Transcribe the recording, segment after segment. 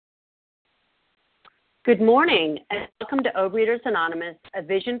Good morning, and welcome to Overeaters Anonymous, a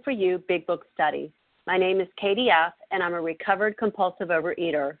Vision for You Big Book study. My name is Katie F., and I'm a recovered compulsive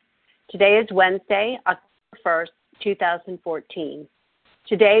overeater. Today is Wednesday, October 1st, 2014.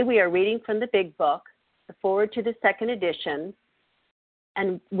 Today we are reading from the Big Book, the forward to the second edition,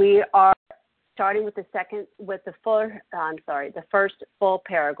 and we are starting with the first full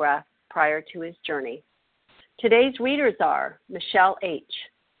paragraph prior to his journey. Today's readers are Michelle H.,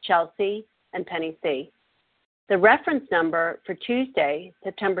 Chelsea, and Penny C. The reference number for Tuesday,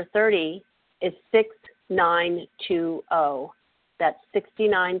 September 30, is 6920. That's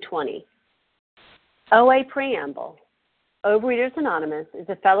 6920. OA Preamble. Overeaters Anonymous is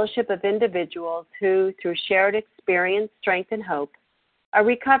a fellowship of individuals who, through shared experience, strength, and hope, are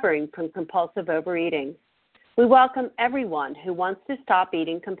recovering from compulsive overeating. We welcome everyone who wants to stop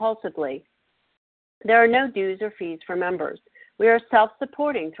eating compulsively. There are no dues or fees for members. We are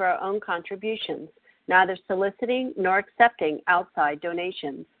self-supporting through our own contributions, neither soliciting nor accepting outside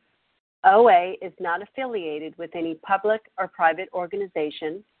donations. OA is not affiliated with any public or private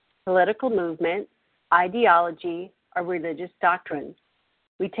organization, political movement, ideology, or religious doctrine.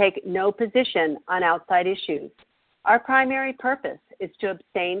 We take no position on outside issues. Our primary purpose is to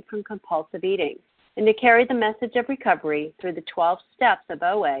abstain from compulsive eating and to carry the message of recovery through the 12 steps of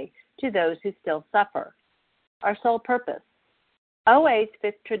OA to those who still suffer. Our sole purpose. OA's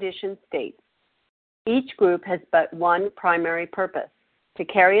fifth tradition states, each group has but one primary purpose, to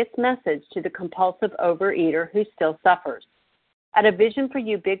carry its message to the compulsive overeater who still suffers. At a Vision for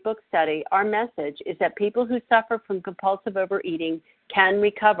You Big Book study, our message is that people who suffer from compulsive overeating can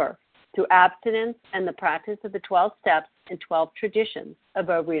recover through abstinence and the practice of the 12 steps and 12 traditions of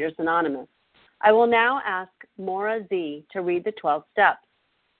Overeaters Anonymous. I will now ask Maura Z. to read the 12 steps.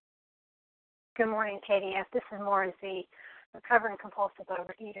 Good morning, Katie F. This is Maura Z., recovering compulsive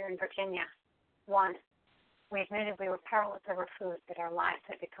overeater in Virginia. 1. We admitted we were powerless over food, that our lives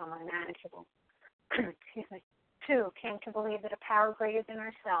had become unmanageable. 2. Came to believe that a power greater than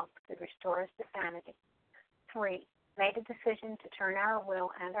ourselves could restore us to sanity. 3. Made a decision to turn our will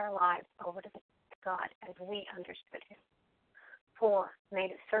and our lives over to God as we understood Him. 4.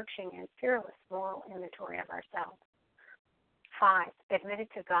 Made a searching and fearless moral inventory of ourselves. 5. Admitted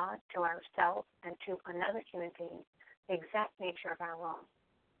to God, to ourselves, and to another human being the exact nature of our wrong.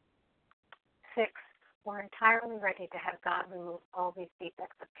 6. We're entirely ready to have God remove all these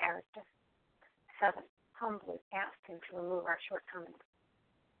defects of character. 7. Humbly asked Him to remove our shortcomings.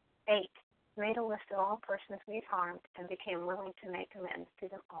 8. Made a list of all persons we've harmed and became willing to make amends to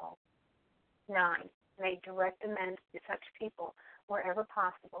them all. 9. Made direct amends to such people wherever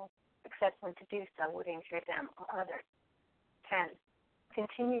possible, except when to do so would injure them or others. 10.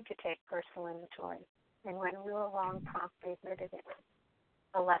 Continued to take personal inventory, and when we were wrong, promptly admitted it.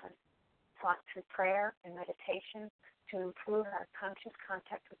 11. Sought through prayer and meditation to improve our conscious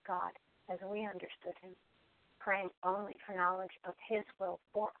contact with God as we understood Him, praying only for knowledge of His will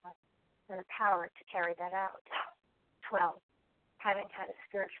for us and the power to carry that out. 12. Having had a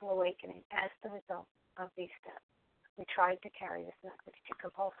spiritual awakening as the result of these steps, we tried to carry this message to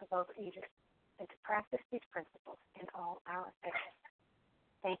compulsive overeaters and to practice these principles in all our affairs.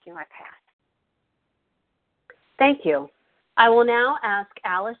 Thank you, I pass. Thank you. I will now ask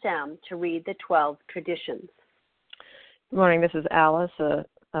Alice M. to read the 12 traditions. Good morning. This is Alice, a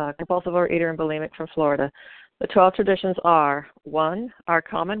compulsive overeater and bulimic from Florida. The 12 traditions are: 1. Our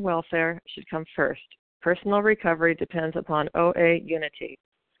common welfare should come first. Personal recovery depends upon OA unity.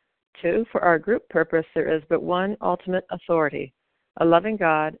 2. For our group purpose, there is but one ultimate authority, a loving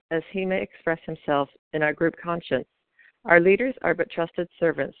God, as He may express Himself in our group conscience. Our leaders are but trusted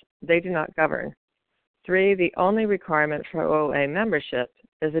servants. They do not govern. 3. The only requirement for OA membership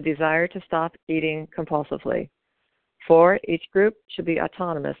is a desire to stop eating compulsively. 4. Each group should be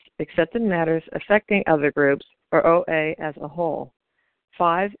autonomous, except in matters affecting other groups or OA as a whole.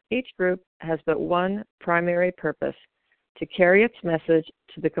 5. Each group has but one primary purpose, to carry its message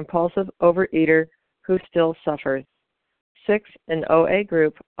to the compulsive overeater who still suffers. 6. An OA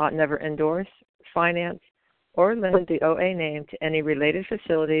group ought never endorse, finance, or lend the OA name to any related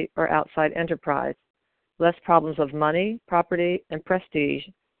facility or outside enterprise, lest problems of money, property, and prestige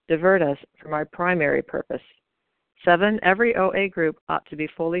divert us from our primary purpose. 7. Every OA group ought to be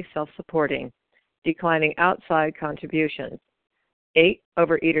fully self-supporting, declining outside contributions. 8.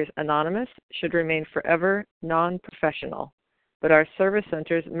 Overeaters Anonymous should remain forever non-professional, but our service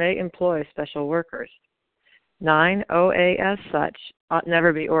centers may employ special workers. 9. OA as such ought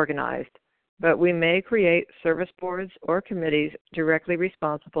never be organized, but we may create service boards or committees directly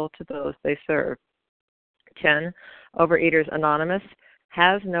responsible to those they serve. 10. Overeaters Anonymous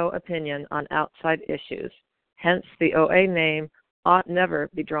has no opinion on outside issues. Hence, the OA name ought never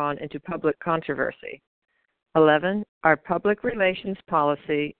be drawn into public controversy. 11. Our public relations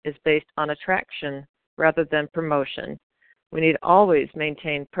policy is based on attraction rather than promotion. We need always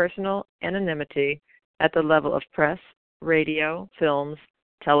maintain personal anonymity at the level of press, radio, films,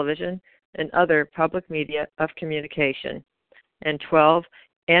 television, and other public media of communication. And 12.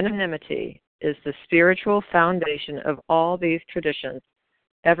 Anonymity is the spiritual foundation of all these traditions,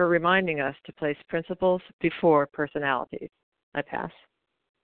 ever reminding us to place principles before personalities. I pass.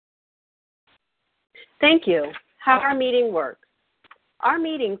 Thank you. How our meeting works. Our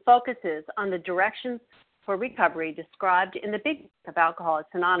meeting focuses on the directions for recovery described in the Big Book of Alcoholics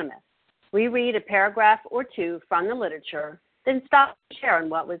Anonymous. We read a paragraph or two from the literature, then stop and share on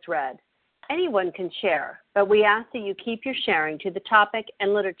what was read. Anyone can share, but we ask that you keep your sharing to the topic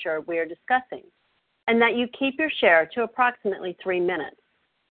and literature we are discussing, and that you keep your share to approximately 3 minutes.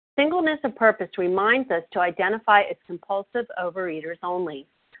 Singleness of purpose reminds us to identify as compulsive overeaters only.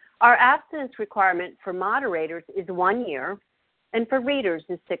 Our abstinence requirement for moderators is 1 year, and for readers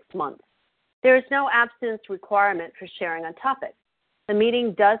is 6 months. There is no abstinence requirement for sharing on topic. The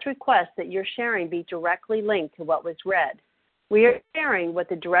meeting does request that your sharing be directly linked to what was read. We are sharing what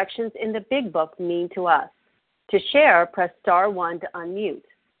the directions in the Big Book mean to us. To share, press *1 to unmute.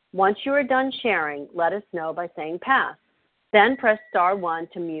 Once you are done sharing, let us know by saying pass. Then press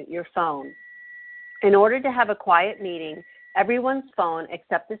 *1 to mute your phone. In order to have a quiet meeting, everyone's phone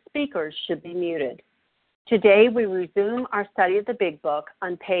except the speaker's should be muted. Today we resume our study of the Big Book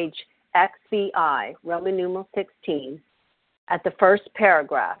on page XVI, Roman numeral 16, at the first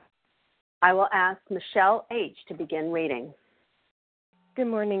paragraph. I will ask Michelle H. to begin reading. Good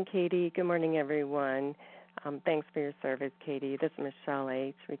morning, Katie. Good morning, everyone. Thanks for your service, Katie. This is Michelle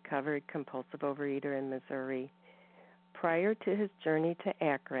H., recovered compulsive overeater in Missouri. Prior to his journey to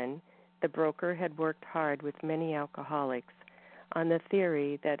Akron, the broker had worked hard with many alcoholics on the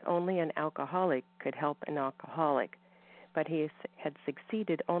theory that only an alcoholic could help an alcoholic, but he had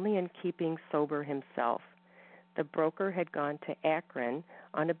succeeded only in keeping sober himself. The broker had gone to Akron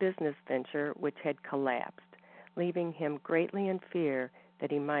on a business venture which had collapsed, leaving him greatly in fear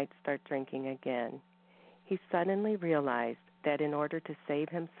that he might start drinking again. He suddenly realized that in order to save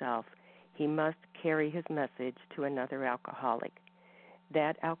himself, he must carry his message to another alcoholic.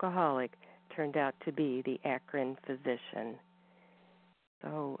 That alcoholic turned out to be the Akron physician.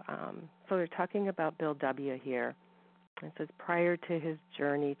 So we're talking about Bill W. here. It says prior to his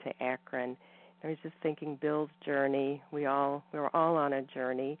journey to Akron. I was just thinking Bill's journey. We were all on a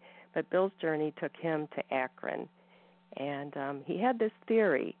journey, but Bill's journey took him to Akron. And he had this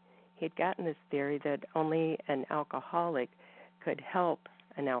theory. He had gotten this theory that only an alcoholic could help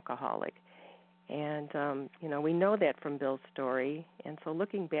an alcoholic. And, we know that from Bill's story. And so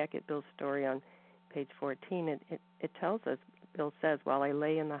looking back at Bill's story on page 14, it tells us, Bill says, while I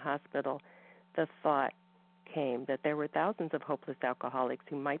lay in the hospital, the thought came that there were thousands of hopeless alcoholics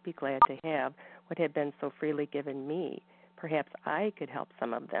who might be glad to have what had been so freely given me. Perhaps I could help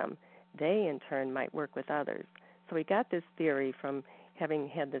some of them. They, in turn, might work with others. So we got this theory from having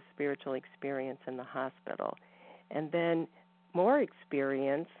had this spiritual experience in the hospital. And then more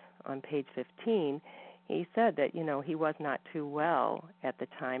experience on page 15, he said that, he was not too well at the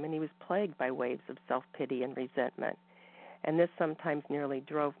time, and he was plagued by waves of self-pity and resentment. And this sometimes nearly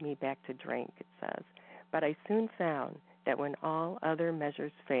drove me back to drink, it says. But I soon found that when all other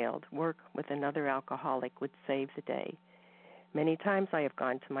measures failed, work with another alcoholic would save the day. Many times I have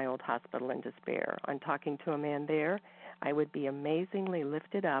gone to my old hospital in despair. On talking to a man there, I would be amazingly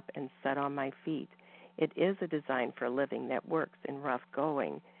lifted up and set on my feet. It is a design for a living that works in rough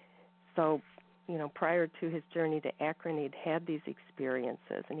going. So, prior to his journey to Akron, he'd had these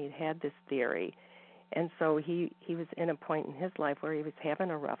experiences and he'd had this theory. And so he was in a point in his life where he was having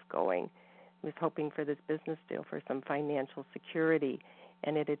a rough going. He was hoping for this business deal for some financial security,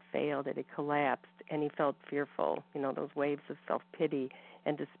 and it had failed, it had collapsed, and he felt fearful, those waves of self-pity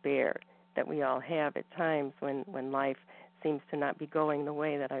and despair that we all have at times when life seems to not be going the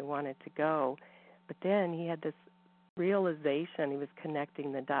way that I want it to go. But then he had this realization, he was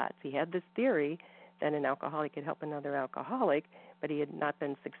connecting the dots. He had this theory that an alcoholic could help another alcoholic, but he had not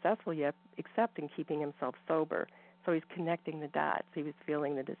been successful yet except in keeping himself sober. So he's connecting the dots. He was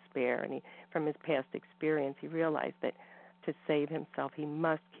feeling the despair, and from his past experience, he realized that to save himself, he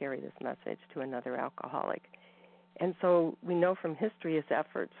must carry this message to another alcoholic. And so we know from history his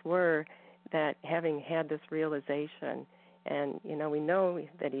efforts were that having had this realization, and, we know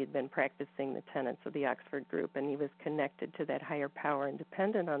that he had been practicing the tenets of the Oxford Group, and he was connected to that higher power and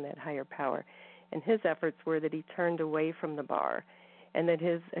dependent on that higher power. And his efforts were that he turned away from the bar, and that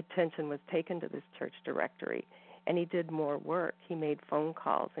his attention was taken to this church directory. And he did more work. He made phone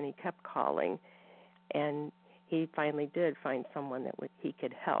calls, and he kept calling, and he finally did find someone that he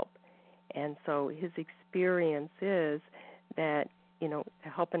could help. And so his experience is that, to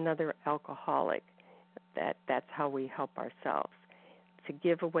help another alcoholic, that's how we help ourselves, to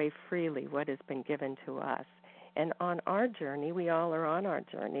give away freely what has been given to us. And on our journey, we all are on our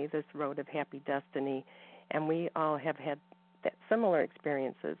journey, this road of happy destiny, and we all have had similar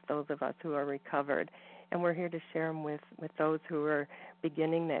experiences, those of us who are recovered. And we're here to share them with those who are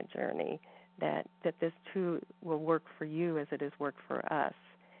beginning that journey, that this too will work for you as it has worked for us.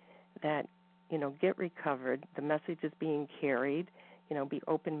 That, get recovered. The message is being carried. Be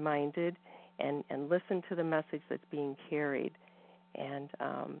open-minded and listen to the message that's being carried. And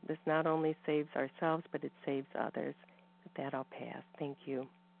this not only saves ourselves, but it saves others. With that, I'll pass. Thank you.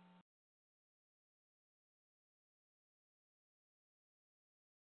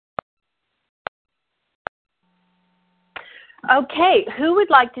 Okay, who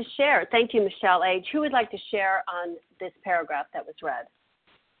would like to share? Thank you, Michelle H. Who would like to share on this paragraph that was read?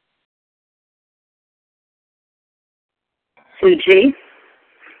 Sue G.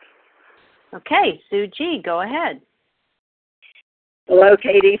 Okay, Sue G., go ahead. Hello,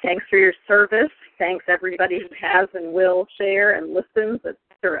 Katie. Thanks for your service. Thanks, everybody who has and will share and listens,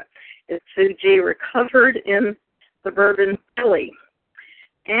 etc. It's Sue G., recovered in suburban Philly.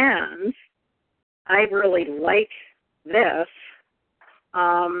 And I really like this.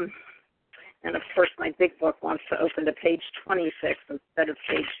 And, of course, my big book wants to open to page 26 instead of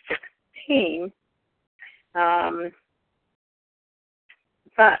page 16.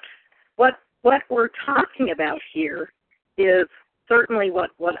 But what we're talking about here is certainly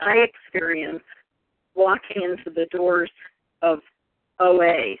what I experienced walking into the doors of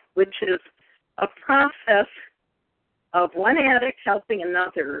OA, which is a process of one addict helping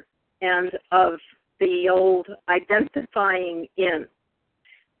another and of the old identifying in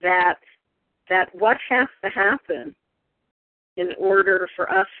that what has to happen in order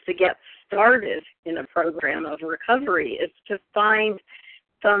for us to get started in a program of recovery is to find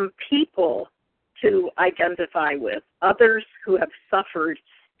some people to identify with, others who have suffered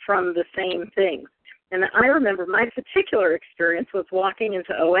from the same things. And I remember my particular experience was walking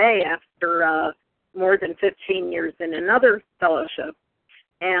into OA after more than 15 years in another fellowship.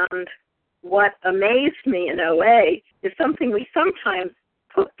 And what amazed me in OA is something we sometimes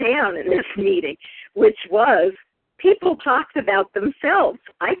put down in this meeting, which was people talked about themselves.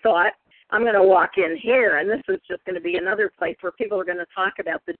 I thought, I'm going to walk in here, and this is just going to be another place where people are going to talk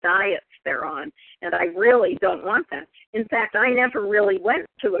about the diets they're on, and I really don't want that. In fact, I never really went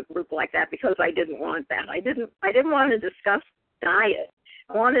to a group like that because I didn't want that. I didn't want to discuss diet.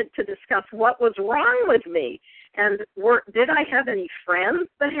 I wanted to discuss what was wrong with me, and did I have any friends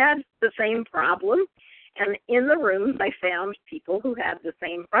that had the same problem? And in the rooms, I found people who had the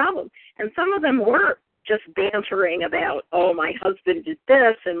same problem, and some of them were just bantering about, oh, my husband did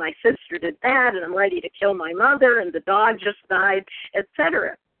this and my sister did that and I'm ready to kill my mother and the dog just died,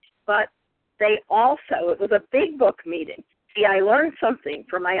 etc. But it was a big book meeting. See, I learned something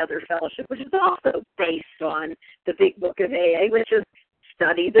from my other fellowship, which is also based on the big book of AA, which is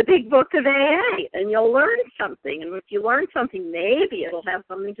study the big book of AA and you'll learn something. And if you learn something, maybe it'll have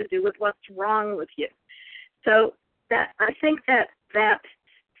something to do with what's wrong with you. So I think that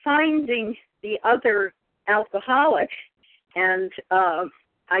finding the other alcoholic and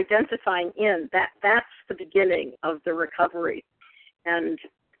identifying in that's the beginning of the recovery, and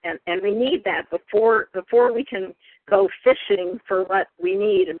we need that before we can go fishing for what we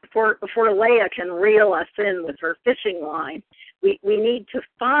need, and before Leah can reel us in with her fishing line, we need to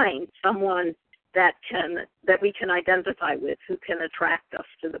find someone that we can identify with, who can attract us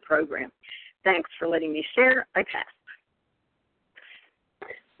to the program. Thanks for letting me share. I pass.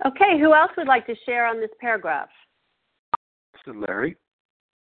 Okay, who else would like to share on this paragraph? This is Larry.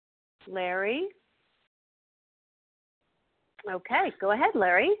 Larry? Okay, go ahead,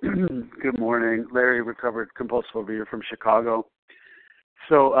 Larry. Good morning. Larry, recovered compulsive overeater from Chicago.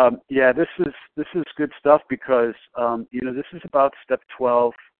 So, this is good stuff because, this is about step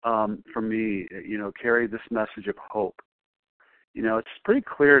 12 for me, carry this message of hope. It's pretty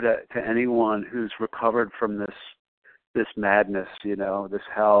clear to anyone who's recovered from this madness, this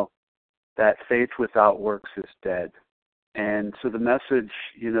hell, that faith without works is dead. And so the message,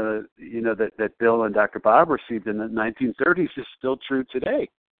 that Bill and Dr. Bob received in the 1930s is still true today.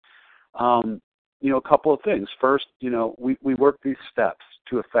 A couple of things. First, we work these steps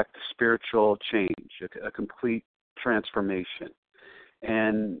to effect a spiritual change, a complete transformation.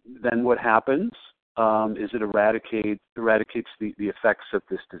 And then what happens? is it eradicates the effects of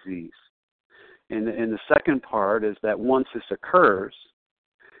this disease. And the second part is that once this occurs,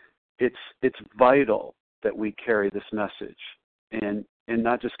 it's vital that we carry this message. And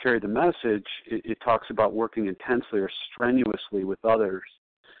not just carry the message, it talks about working intensely or strenuously with others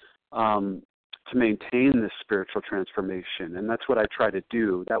to maintain this spiritual transformation. And that's what I try to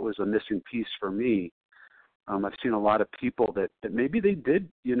do. That was a missing piece for me. I've seen a lot of people that maybe they did,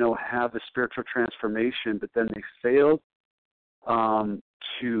 have a spiritual transformation, but then they failed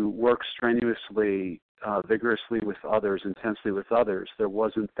to work strenuously, vigorously with others, intensely with others. There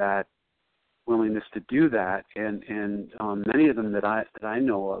wasn't that willingness to do that, and many of them that I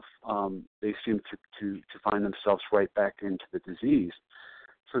know of, they seem to find themselves right back into the disease.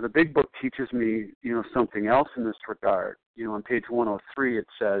 So the big book teaches me, something else in this regard. On page 103 it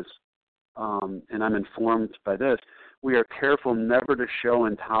says, and I'm informed by this, we are careful never to show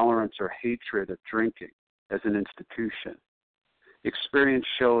intolerance or hatred of drinking as an institution. Experience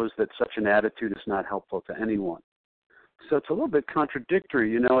shows that such an attitude is not helpful to anyone. So it's a little bit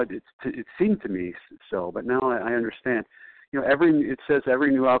contradictory, it seemed to me so, but now I understand. It says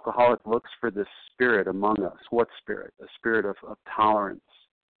every new alcoholic looks for this spirit among us. What spirit? A spirit of tolerance,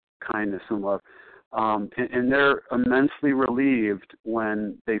 kindness, and love. And they're immensely relieved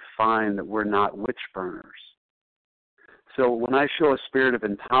when they find that we're not witch burners. So when I show a spirit of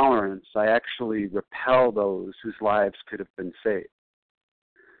intolerance, I actually repel those whose lives could have been saved.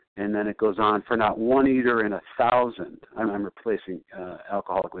 And then it goes on, for not one eater in 1,000, I'm replacing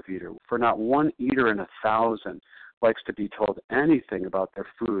alcoholic with eater, for not one eater in 1,000 likes to be told anything about their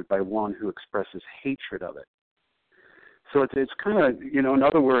food by one who expresses hatred of it. So it's kind of, in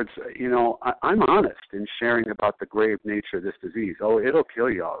other words, I'm honest in sharing about the grave nature of this disease. Oh, it'll kill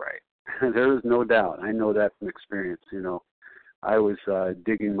you all right. There is no doubt. I know that from experience. I was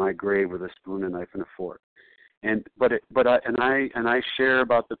digging my grave with a spoon, a knife, and a fork. But I share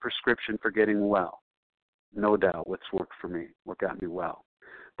about the prescription for getting well. No doubt, what's worked for me, what got me well.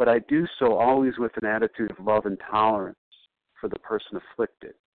 But I do so always with an attitude of love and tolerance for the person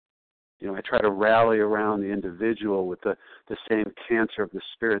afflicted. I try to rally around the individual with the same cancer of the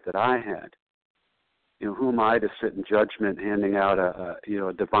spirit that I had. Who am I to sit in judgment, handing out a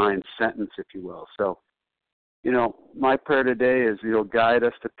divine sentence, if you will? So, my prayer today is, guide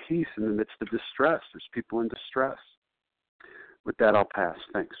us to peace in the midst of distress. There's people in distress. With that, I'll pass.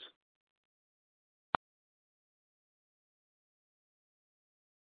 Thanks.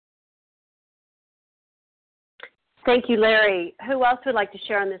 Thank you, Larry. Who else would like to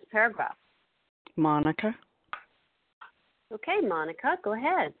share on this paragraph? Monica. Okay, Monica, go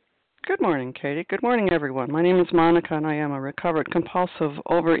ahead. Good morning, Katie. Good morning, everyone. My name is Monica, and I am a recovered compulsive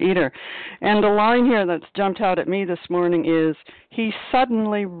overeater. And the line here that's jumped out at me this morning is, he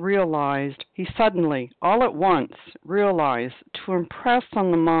suddenly, all at once, realized to impress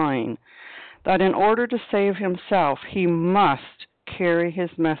on the mind that in order to save himself, he must carry his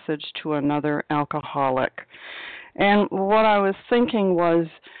message to another alcoholic. And what I was thinking was,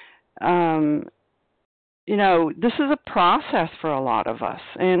 this is a process for a lot of us.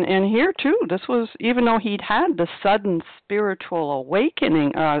 And here, too, this was, even though he'd had the sudden spiritual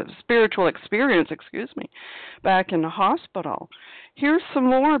experience, back in the hospital, here's some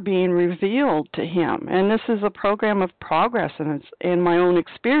more being revealed to him. And this is a program of progress, and it's, in my own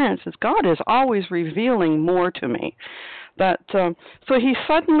experience, is God is always revealing more to me. So he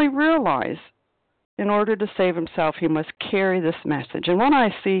suddenly realized, in order to save himself, he must carry this message. And what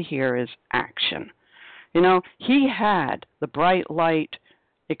I see here is action. He had the bright light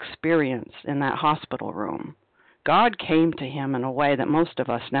experience in that hospital room. God came to him in a way that most of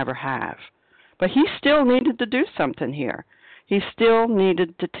us never have. But he still needed to do something here. He still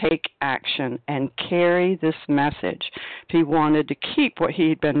needed to take action and carry this message if he wanted to keep what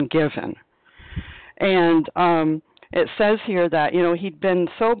he'd been given. And it says here that, he'd been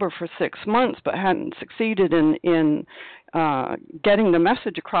sober for 6 months but hadn't succeeded in getting the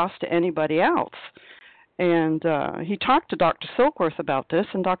message across to anybody else. And he talked to Dr. Silkworth about this,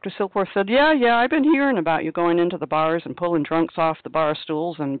 and Dr. Silkworth said, yeah, I've been hearing about you going into the bars and pulling drunks off the bar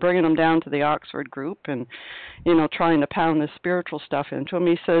stools and bringing them down to the Oxford group and, trying to pound this spiritual stuff into them.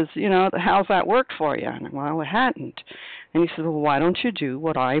 He says, how's that worked for you? And, well, it hadn't. And he said, well, why don't you do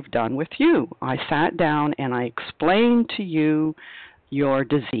what I've done with you? I sat down and I explained to you your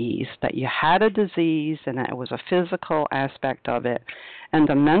disease, that you had a disease and that it was a physical aspect of it and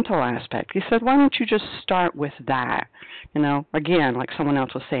the mental aspect. He said, why don't you just start with that? Again, like someone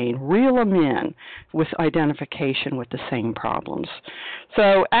else was saying, reel them in with identification with the same problems.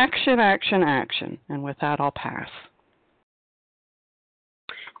 So action. And with that, I'll pass.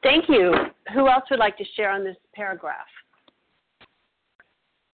 Thank you. Who else would like to share on this paragraph?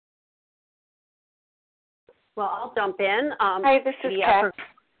 Well, I'll jump in. Hi, this is Kathy.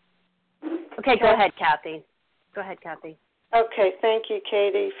 Okay, go ahead, Kathy. Okay, thank you,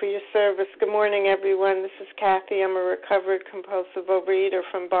 Katie, for your service. Good morning, everyone. This is Kathy. I'm a recovered compulsive overeater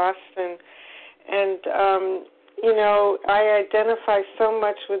from Boston. And, I identify so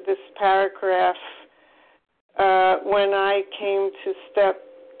much with this paragraph when I came to step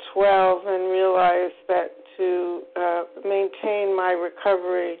 12 and realized that to maintain my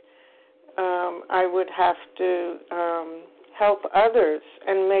recovery, I would have to help others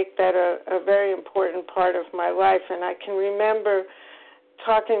and make that a very important part of my life. And I can remember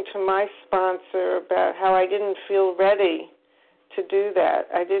talking to my sponsor about how I didn't feel ready to do that.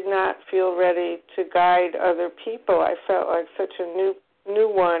 I did not feel ready to guide other people. I felt like such a new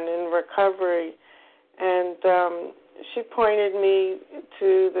one in recovery. And she pointed me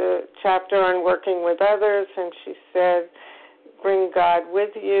to the chapter on working with others, and she said, bring God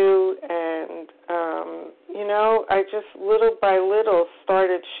with you. And, I just little by little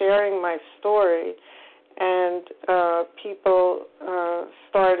started sharing my story, and people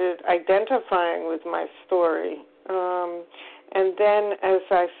started identifying with my story. And then as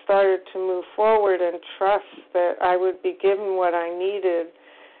I started to move forward and trust that I would be given what I needed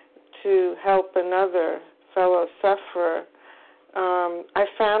to help another fellow sufferer, I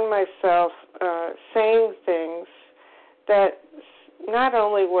found myself saying things that not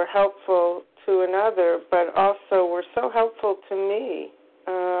only were helpful to another, but also were so helpful to me.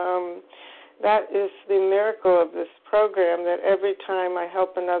 That is the miracle of this program, that every time I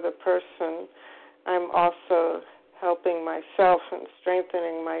help another person, I'm also helping myself and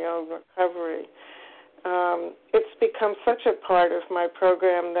strengthening my own recovery. It's become such a part of my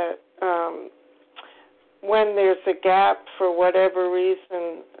program that when there's a gap for whatever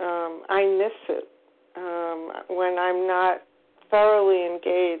reason, I miss it. When I'm not thoroughly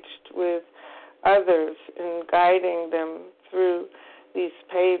engaged with others in guiding them through these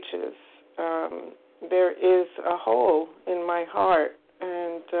pages, there is a hole in my heart.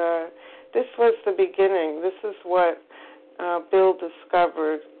 And this was the beginning. This is what Bill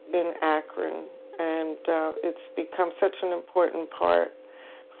discovered in Akron, and it's become such an important part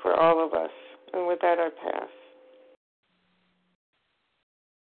for all of us. And with that, I pass.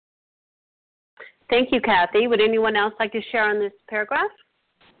 Thank you, Kathy. Would anyone else like to share on this paragraph?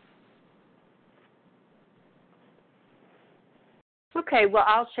 Okay, well,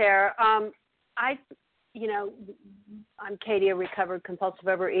 I'll share. I'm Katie, a recovered compulsive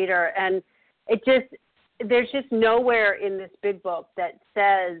overeater, and there's just nowhere in this big book that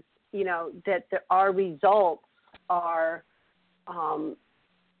says, that our results are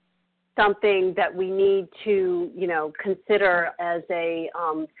something that we need to, consider as a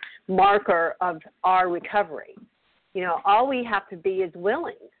marker of our recovery. All we have to be is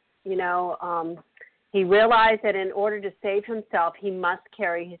willing. He realized that in order to save himself, he must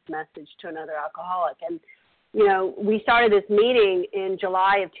carry his message to another alcoholic. And, we started this meeting in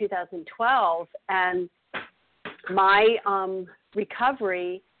July of 2012, and my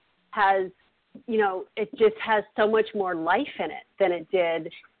recovery has, it just has so much more life in it than it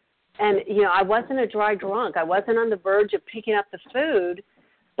did. And, I wasn't a dry drunk. I wasn't on the verge of picking up the food,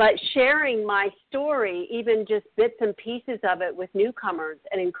 but sharing my story, even just bits and pieces of it with newcomers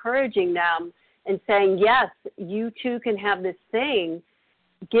and encouraging them and saying, yes, you too can have this thing,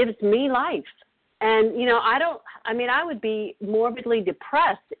 gives me life. And, I would be morbidly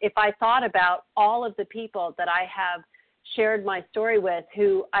depressed if I thought about all of the people that I have shared my story with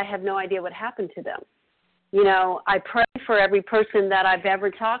who I have no idea what happened to them. I pray for every person that I've ever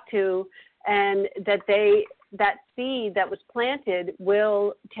talked to, and that seed that was planted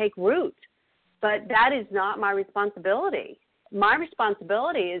will take root. But that is not my responsibility. My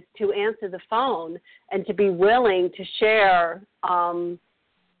responsibility is to answer the phone and to be willing to share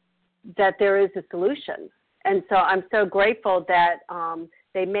that there is a solution. And so I'm so grateful that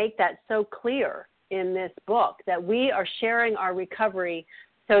they make that so clear in this book, that we are sharing our recovery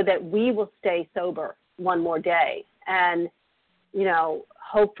so that we will stay sober one more day. And,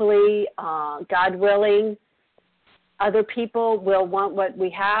 hopefully, God willing, other people will want what we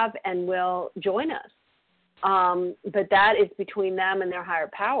have and will join us. But that is between them and their higher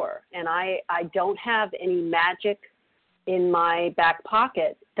power. And I don't have any magic in my back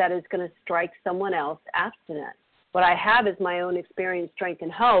pocket that is going to strike someone else abstinent. What I have is my own experience, strength,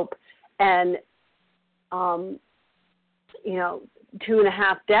 and hope. And,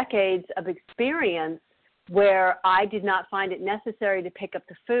 2.5 decades of experience where I did not find it necessary to pick up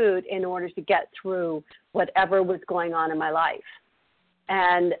the food in order to get through whatever was going on in my life.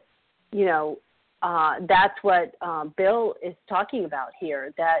 And, that's what Bill is talking about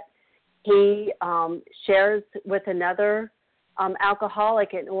here, that he shares with another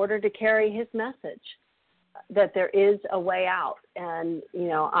alcoholic in order to carry his message, that there is a way out. And,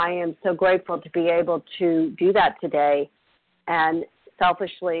 I am so grateful to be able to do that today. And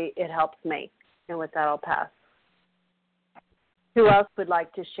selfishly, it helps me. And with that, I'll pass. Who else would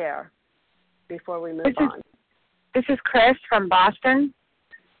like to share before we move on? This is Chris from Boston.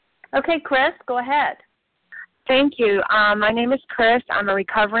 Okay, Chris, go ahead. Thank you. My name is Chris. I'm a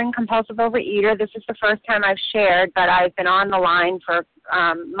recovering compulsive overeater. This is the first time I've shared, but I've been on the line for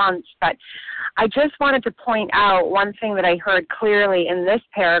months. But I just wanted to point out one thing that I heard clearly in this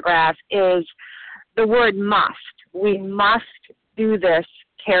paragraph is the word must. We must do this,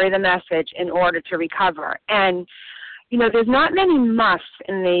 carry the message in order to recover. And, there's not many musts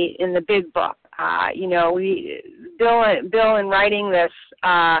in the big book. Bill in writing this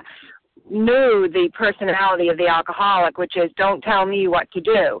knew the personality of the alcoholic, which is don't tell me what to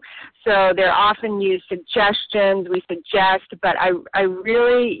do. So they're often used suggestions, we suggest, but I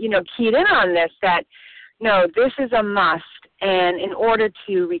really, keyed in on this that, no, this is a must. And in order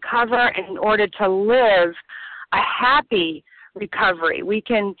to recover and in order to live a happy recovery, we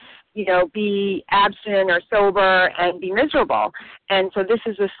can, be abstinent or sober and be miserable. And so this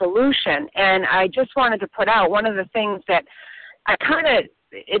is a solution. And I just wanted to put out one of the things that I kind of,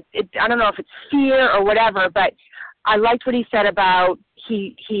 I don't know if it's fear or whatever, but I liked what he said about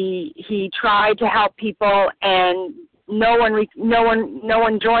he tried to help people and no one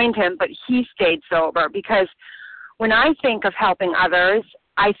joined him, but he stayed sober. Because when I think of helping others,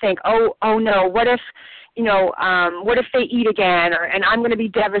 I think, oh no, what if they eat again, and I'm going to be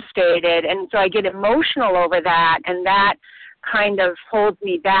devastated, and so I get emotional over that, and that kind of holds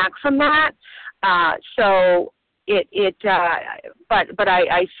me back from that. But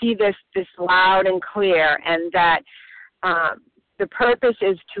I see this loud and clear, and that the purpose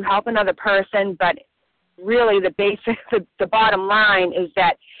is to help another person, but really the bottom line is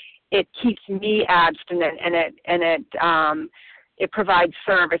that it keeps me abstinent, and it provides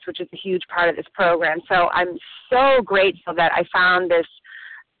service, which is a huge part of this program. So I'm so grateful that I found this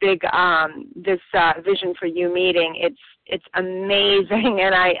big Vision for You meeting. It's amazing,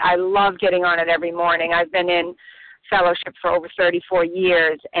 and I love getting on it every morning. I've been in fellowship for over 34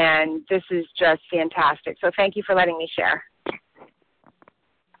 years, and this is just fantastic. So thank you for letting me share.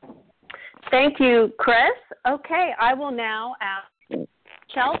 Thank you, Chris. Okay, I will now ask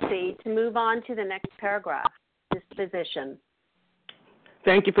Chelsea to move on to the next paragraph, disposition.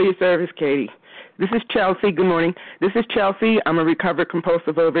 Thank you for your service, Katie. This is Chelsea. Good morning. This is Chelsea. I'm a recovered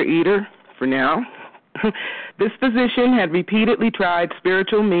compulsive overeater for now. This physician had repeatedly tried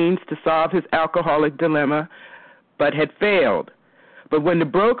spiritual means to solve his alcoholic dilemma, but had failed. But when the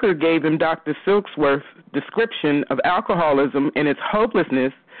broker gave him Dr. Silksworth's description of alcoholism and its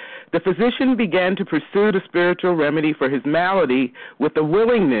hopelessness, the physician began to pursue the spiritual remedy for his malady with a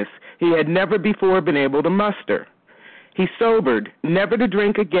willingness he had never before been able to muster. He sobered, never to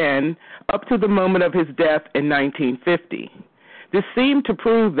drink again, up to the moment of his death in 1950. This seemed to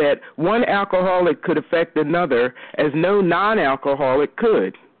prove that one alcoholic could affect another as no non-alcoholic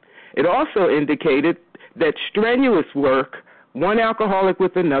could. It also indicated that strenuous work, one alcoholic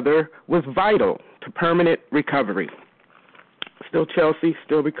with another, was vital to permanent recovery. Still Chelsea,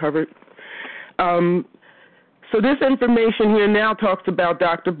 still recovered. So this information here now talks about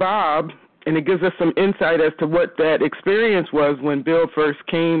Dr. Bob, and it gives us some insight as to what that experience was when Bill first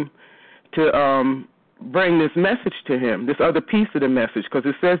came to bring this message to him, this other piece of the message, because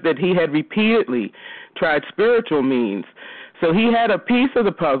it says that he had repeatedly tried spiritual means. So he had a piece of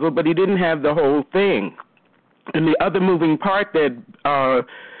the puzzle, but he didn't have the whole thing. And the other moving part that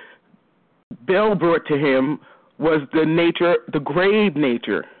Bill brought to him was the grave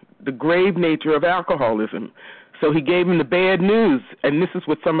nature of alcoholism. So he gave him the bad news, and this is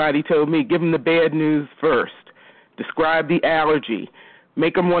what somebody told me, give him the bad news first. Describe the allergy.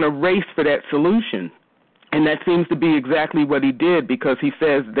 Make him want to race for that solution. And that seems to be exactly what he did, because he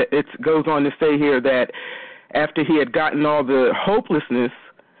says that it goes on to say here that after he had gotten all the hopelessness,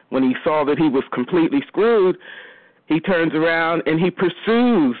 when he saw that he was completely screwed, he turns around and he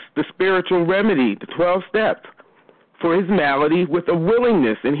pursues the spiritual remedy, the 12 steps, for his malady with a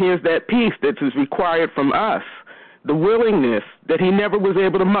willingness. And here's that piece that is required from us. The willingness that he never was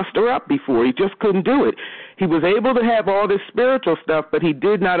able to muster up before. He just couldn't do it. He was able to have all this spiritual stuff, but he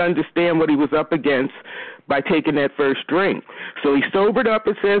did not understand what he was up against by taking that first drink. So he sobered up,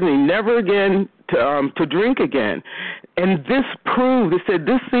 it says, and he never again to drink again. And this proved, it said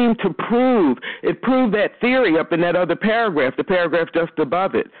this seemed to prove, it proved that theory up in that other paragraph, the paragraph just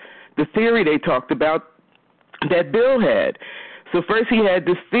above it, the theory they talked about that Bill had. So first he had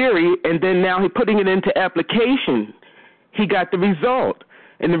this theory, and then now he's putting it into application. He got the result.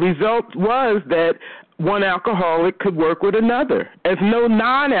 And the result was that one alcoholic could work with another, as no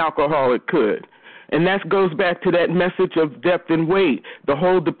non-alcoholic could. And that goes back to that message of depth and weight, the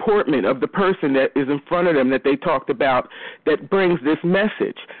whole deportment of the person that is in front of them that they talked about that brings this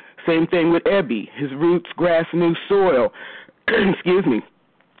message. Same thing with Ebby, his roots, grass, new soil. Excuse me.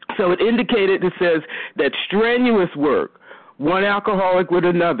 So it indicated, it says, that strenuous work, one alcoholic with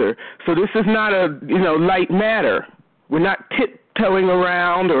another. So this is not a, light matter. We're not tiptoeing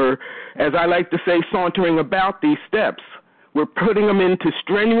around or, as I like to say, sauntering about these steps. We're putting them into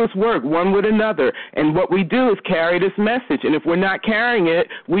strenuous work, one with another. And what we do is carry this message. And if we're not carrying it,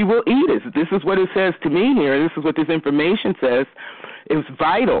 we will eat it. This is what it says to me here. This is what this information says. It's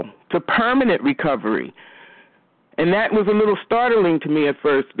vital to permanent recovery. And that was a little startling to me at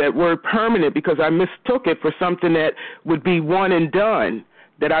first, that word permanent, because I mistook it for something that would be one and done,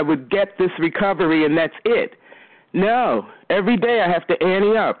 that I would get this recovery and that's it. No, every day I have to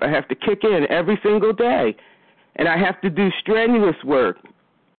ante up. I have to kick in every single day. And I have to do strenuous work,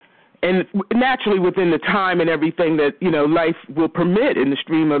 and naturally within the time and everything that, life will permit in the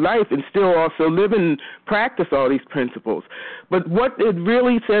stream of life, and still also live and practice all these principles. But what it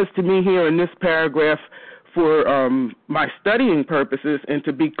really says to me here in this paragraph for my studying purposes and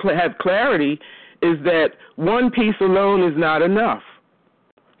to have clarity is that one piece alone is not enough.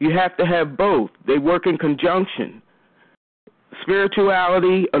 You have to have both. They work in conjunction.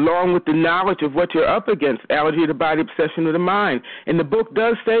 Spirituality, along with the knowledge of what you're up against, allergy to the body, obsession of the mind. And the book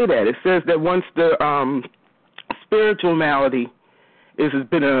does say that. It says that once the spiritual malady has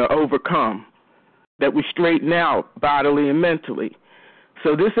been overcome, that we straighten out bodily and mentally.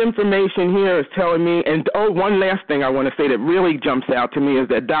 So this information here is telling me, and one last thing I want to say that really jumps out to me is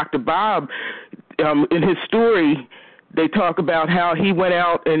that Dr. Bob, in his story, they talk about how he went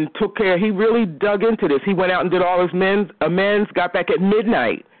out and took care. He really dug into this. He went out and did all his amends, got back at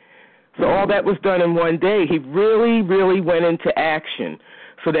midnight. So all that was done in one day. He really, really went into action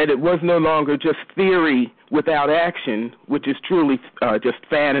so that it was no longer just theory without action, which is truly just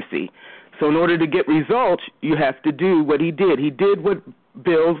fantasy. So in order to get results, you have to do what he did. He did what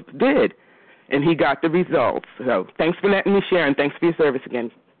Bill did, and he got the results. So thanks for letting me share, and thanks for your service again.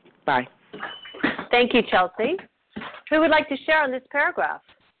 Bye. Thank you, Chelsea. Who would like to share on this paragraph?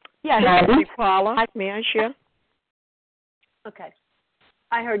 Yeah, Paula. May I share? Okay.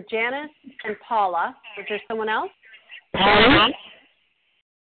 I heard Janice and Paula. Is there someone else? Paula.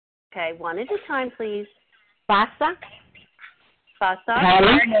 Okay, one at a time, please. Fasa.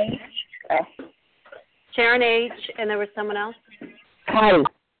 Paula. Sharon H. And there was someone else? Patty.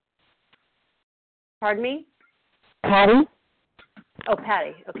 Pardon me? Patty. Oh,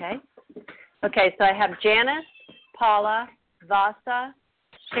 Patty. Okay. Okay, so I have Janice, Paula, Vasa,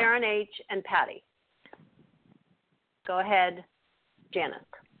 Sharon H., and Patty. Go ahead, Janice.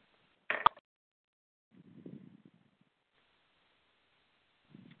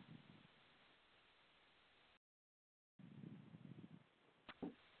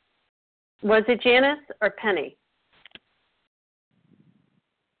 Was it Janice or Penny?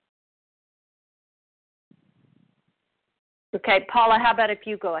 Okay, Paula, how about if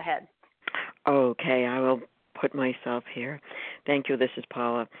you go ahead? Okay, I will put myself here. Thank you. This is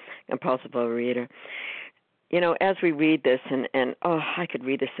Paula, compulsive overeater. As we read this, and I could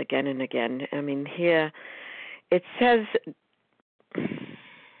read this again and again. I mean, here it says,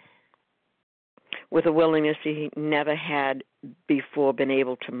 with a willingness he never had before been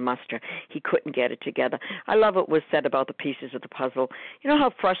able to muster. He couldn't get it together. I love what was said about the pieces of the puzzle. You know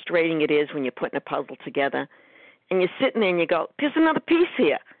how frustrating it is when you're putting a puzzle together, and you're sitting there and you go, there's another piece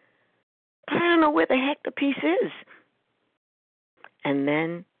here. I don't know where the heck the piece is. And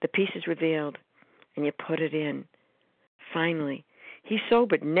then the piece is revealed, and you put it in. Finally, he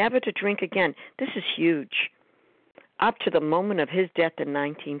sobered, never to drink again. This is huge. Up to the moment of his death in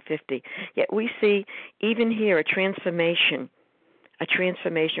 1950. Yet we see, even here, a transformation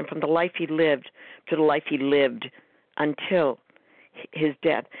from the life he lived to the life he lived until his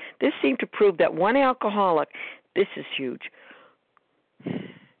death. This seemed to prove that one alcoholic, this is huge,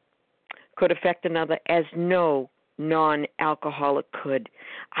 could affect another as no non-alcoholic could.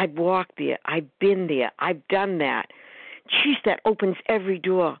 I've walked there. I've been there. I've done that. Geez, that opens every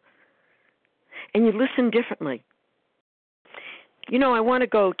door. And you listen differently. I want to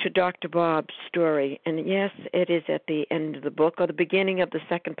go to Dr. Bob's story, and yes, it is at the end of the book or the beginning of the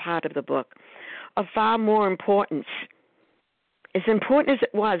second part of the book, of far more importance As important as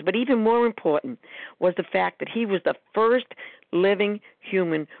it was, but even more important was the fact that he was the first living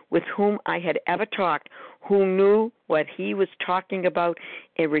human with whom I had ever talked who knew what he was talking about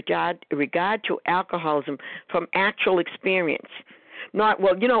in regard to alcoholism from actual experience. Not,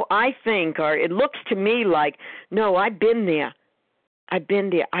 well, I think, or it looks to me like, no, I've been there.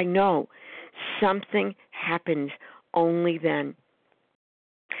 I know. Something happens only then.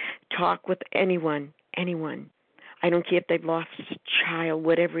 Talk with anyone. I don't care if they've lost a child,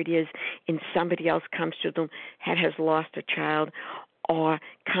 whatever it is, and somebody else comes to them that has lost a child or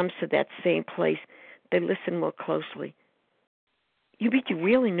comes to that same place. They listen more closely. You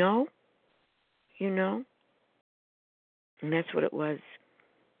really know? You know? And that's what it was.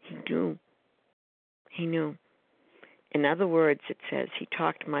 He knew. In other words, it says, he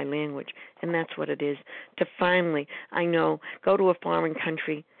talked my language, and that's what it is. To finally, go to a foreign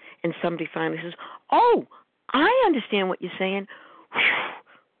country, and somebody finally says, oh, I understand what you're saying.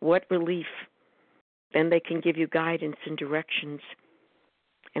 Whew, what relief. Then they can give you guidance and directions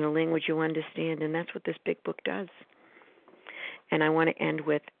in a language you understand, and that's what this big book does. And I want to end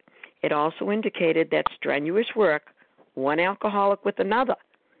with, it also indicated that strenuous work, one alcoholic with another,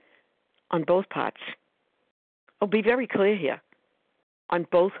 on both parts. I'll be very clear here. On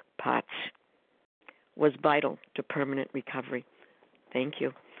both parts was vital to permanent recovery. Thank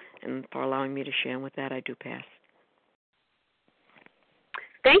you. And for allowing me to share with that, I do pass.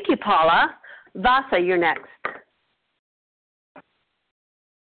 Thank you, Paula. Vasa, you're next.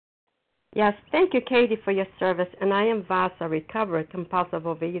 Yes, thank you, Katie, for your service. And I am Vasa, recovered compulsive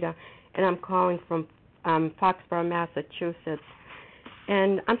overeater, and I'm calling from Foxborough, Massachusetts.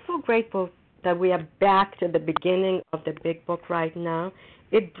 And I'm so grateful that we are back to the beginning of the big book right now.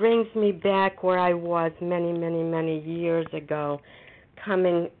 It brings me back where I was many, many, many years ago.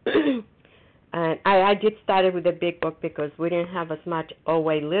 And I did start with the big book because we didn't have as much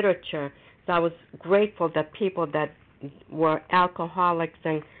OA literature. So I was grateful that people that were alcoholics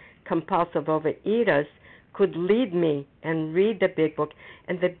and compulsive overeaters could lead me and read the big book.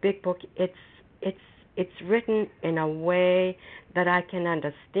 And the big book, it's written in a way that I can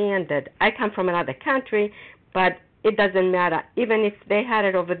understand it. I come from another country, but it doesn't matter. Even if they had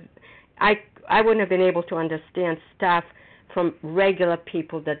it over, I wouldn't have been able to understand stuff from regular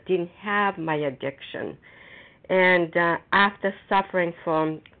people that didn't have my addiction. And after suffering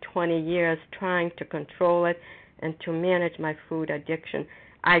for 20 years trying to control it and to manage my food addiction,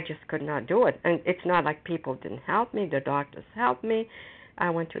 I just could not do it. And it's not like people didn't help me. The doctors helped me. I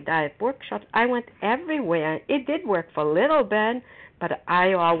went to diet workshops. I went everywhere. It did work for a little bit, but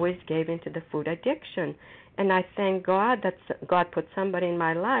I always gave into the food addiction. And I thank God that God put somebody in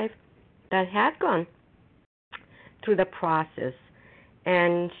my life that had gone through the process.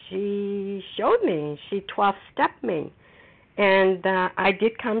 And she showed me. She 12-stepped me. And I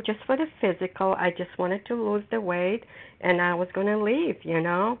did come just for the physical. I just wanted to lose the weight, and I was going to leave,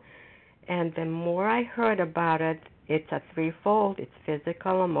 And the more I heard about it, it's a threefold. It's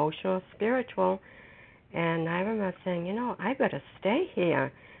physical, emotional, spiritual. And I remember saying, I better stay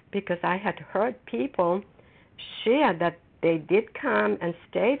here, because I had heard people share that they did come and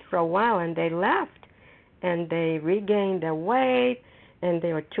stayed for a while, and they left, and they regained their weight, and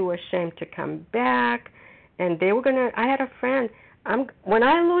they were too ashamed to come back. And they were I had a friend, when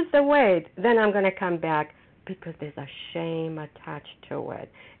I lose the weight, then I'm going to come back, because there's a shame attached to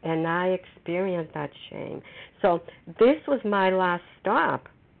it. And I experienced that shame. So this was my last stop,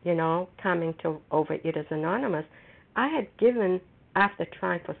 coming to Overeaters Anonymous. I had given, after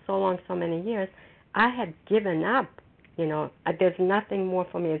trying for so long, so many years, I had given up. There's nothing more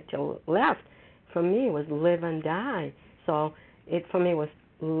for me until left. For me, it was live and die. So it for me was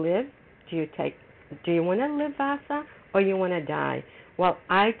live. Do you want to live, Vasa, or you want to die? Well,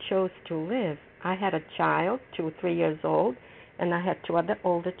 I chose to live. I had a child, 2, 3 years old, and I had 2 other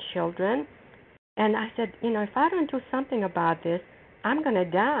older children. And I said, if I don't do something about this, I'm going to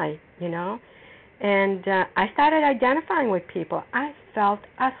die, And I started identifying with people. I felt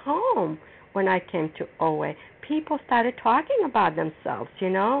at home when I came to OA. People started talking about themselves,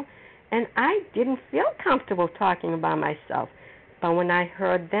 And I didn't feel comfortable talking about myself. But when I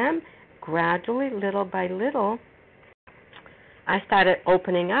heard them, gradually, little by little, I started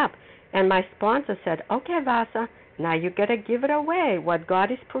opening up. And my sponsor said, okay, Vasa, now you got to give it away. What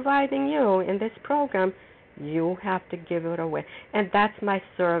God is providing you in this program, you have to give it away. And that's my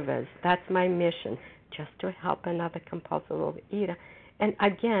service. That's my mission, just to help another compulsive overeater. And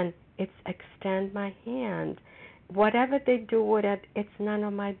again, it's extend my hand. Whatever they do with it, it's none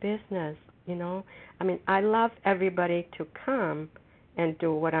of my business, I love everybody to come and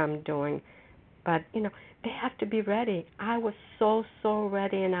do what I'm doing. But, they have to be ready. I was so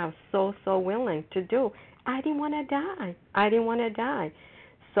ready, and I was so willing to do. I didn't want to die.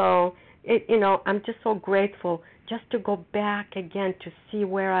 So, I'm just so grateful just to go back again to see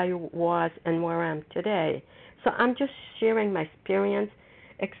where I was and where I am today. So I'm just sharing my experience,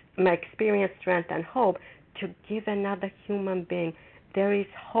 strength, and hope to give another human being. There is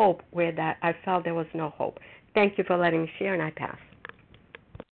hope where that I felt there was no hope. Thank you for letting me share, and I pass.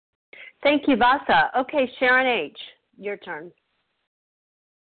 Thank you, Vasa. Okay, Sharon H., your turn.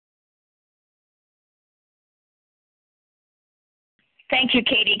 Thank you,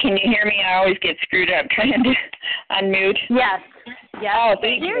 Katie. Can you hear me? I always get screwed up trying to unmute. Yes. Oh,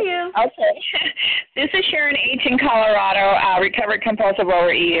 thank hear you. Okay. This is Sharon H. in Colorado, recovered compulsive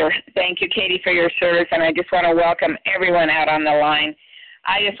overeater. Thank you, Katie, for your service, and I just want to welcome everyone out on the line.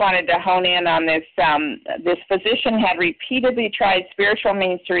 I just wanted to hone in on this. This physician had repeatedly tried spiritual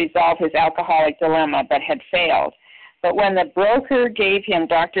means to resolve his alcoholic dilemma, but had failed. But when the broker gave him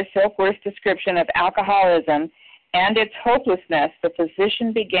Dr. Silkworth's description of alcoholism and its hopelessness, the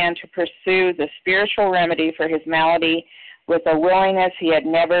physician began to pursue the spiritual remedy for his malady with a willingness he had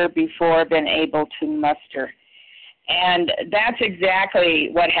never before been able to muster. And that's exactly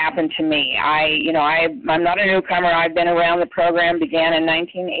what happened to me. I'm not a newcomer. I've been around the program, began in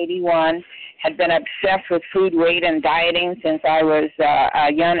 1981, had been obsessed with food, weight, and dieting since I was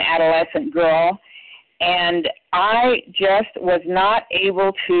a young adolescent girl. And I just was not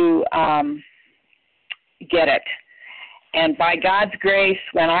able to get it. And by God's grace,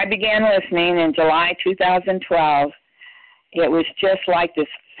 when I began listening in July 2012, it was just like this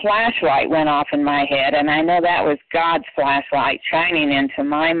flashlight went off in my head, and I know that was God's flashlight shining into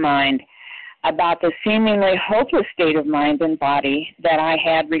my mind about the seemingly hopeless state of mind and body that I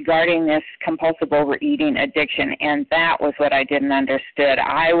had regarding this compulsive overeating addiction, and that was what I didn't understand.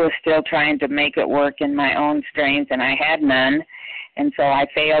 I was still trying to make it work in my own strength, and I had none, and so I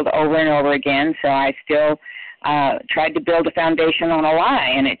failed over and over again, so I still tried to build a foundation on a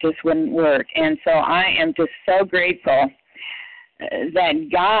lie, and it just wouldn't work. And so I am just so grateful that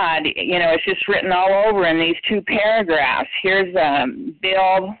God, it's just written all over in these two paragraphs. Here's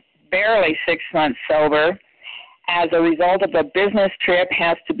Bill, barely 6 months sober. As a result of a business trip,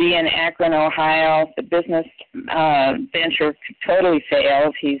 has to be in Akron, Ohio. The business venture totally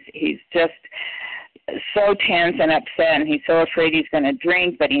fails. He's just so tense and upset, and he's so afraid he's going to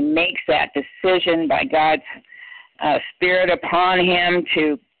drink, but he makes that decision by God's spirit upon him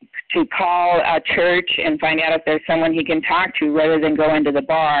to call a church and find out if there's someone he can talk to rather than go into the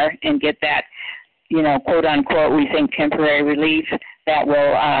bar and get that, quote unquote, we think temporary relief that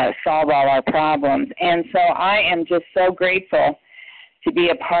will solve all our problems. And so I am just so grateful to be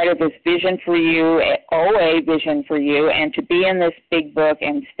a part of this Vision for You, OA Vision for You, and to be in this big book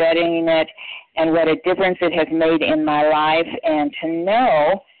and studying it and what a difference it has made in my life, and to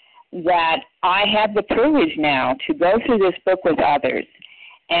know that I have the privilege now to go through this book with others.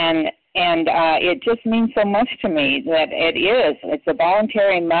 And it just means so much to me that it's a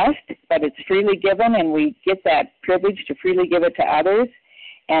voluntary must, but it's freely given, and we get that privilege to freely give it to others,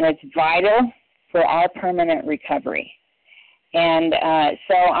 and it's vital for our permanent recovery. And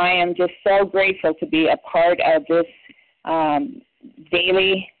so I am just so grateful to be a part of this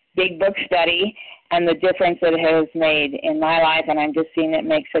daily big book study and the difference it has made in my life, and I'm just seeing it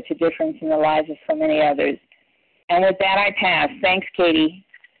make such a difference in the lives of so many others. And with that, I pass. Thanks, Katie.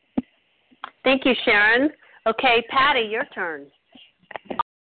 Thank you, Sharon. Okay, Patty, your turn.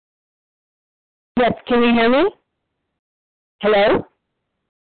 Yes, can you hear me? Hello?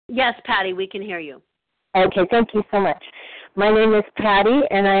 Yes, Patty, we can hear you. Okay, thank you so much. My name is Patty,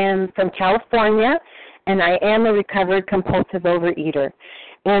 and I am from California, and I am a recovered compulsive overeater.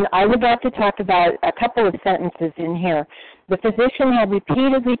 And I would like to talk about a couple of sentences in here. The physician had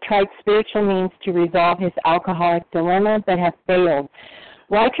repeatedly tried spiritual means to resolve his alcoholic dilemma, but have failed.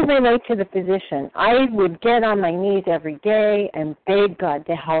 Well, I can relate to the physician. I would get on my knees every day and beg God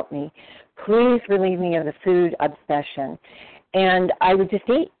to help me. Please relieve me of the food obsession. And I would just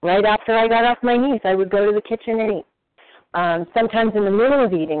eat. Right after I got off my knees, I would go to the kitchen and eat. Sometimes in the middle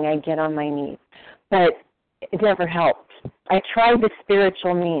of eating, I'd get on my knees. But it never helped. I tried the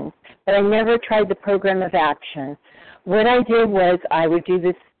spiritual means, but I never tried the program of action. What I did was I would do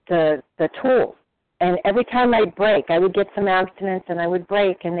the tools. And every time I'd break, I would get some abstinence and I would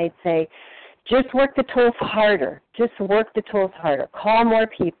break, and they'd say, just work the tools harder. Just work the tools harder. Call more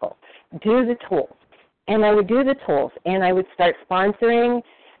people. Do the tools. And I would do the tools, and I would start sponsoring,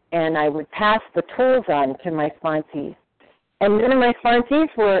 and I would pass the tools on to my sponsees. And none of my sponsees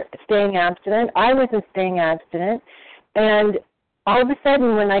were staying abstinent. I wasn't staying abstinent. And all of a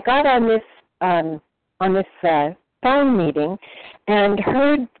sudden, when I got on this on this phone meeting and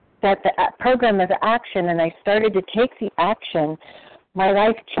heard that the program of action, and I started to take the action, my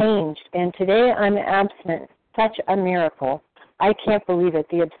life changed. And today I'm abstinent. Such a miracle. I can't believe it.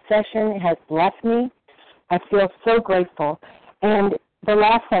 The obsession has left me. I feel so grateful. And the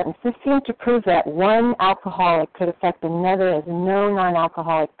last sentence, this seemed to prove that one alcoholic could affect another as no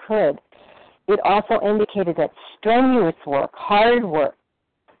non-alcoholic could. It also indicated that strenuous work, hard work,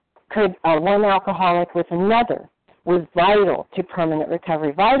 could one alcoholic with another was vital to permanent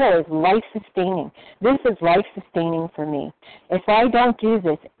recovery. Vital is life-sustaining. This is life-sustaining for me. If I don't do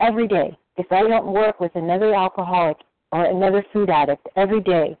this every day, if I don't work with another alcoholic or another food addict every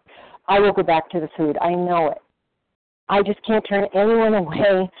day, I will go back to the food. I know it. I just can't turn anyone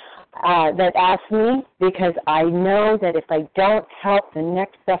away that asks me, because I know that if I don't help the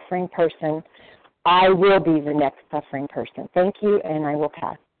next suffering person, I will be the next suffering person. Thank you, and I will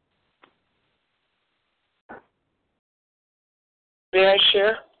pass. May I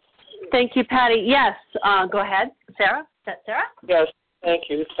share? Thank you, Patty. Yes, go ahead. Sarah? Is that Sarah? Yes, thank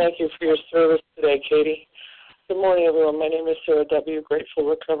you. Thank you for your service today, Katie. Good morning, everyone. My name is Sarah W., grateful,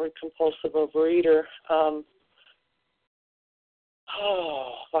 recovered, compulsive overeater.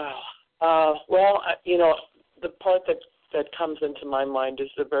 Oh, wow. Well, the part that comes into my mind is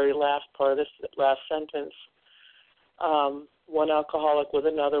the very last part of this last sentence. One alcoholic with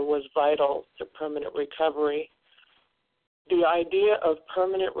another was vital to permanent recovery. The idea of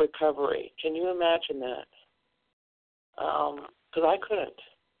permanent recovery, can you imagine that? Because I couldn't.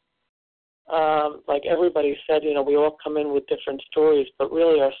 Like everybody said, we all come in with different stories, but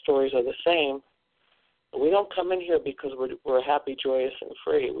really our stories are the same. We don't come in here because we're happy, joyous, and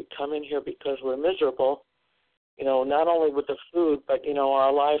free. We come in here because we're miserable, not only with the food, but,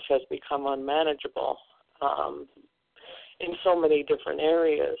 our life has become unmanageable in so many different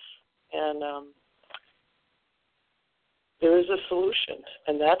areas. And there is a solution,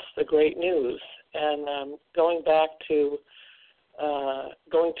 and that's the great news. And going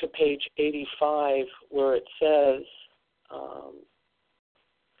to page 85, where it says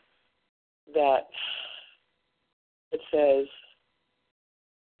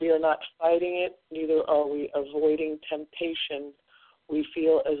we are not fighting it, neither are we avoiding temptation. We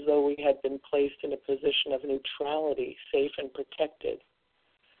feel as though we had been placed in a position of neutrality, safe and protected.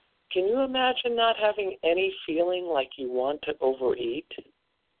 Can you imagine not having any feeling like you want to overeat?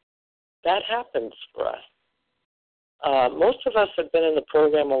 That happens for us. Most of us have been in the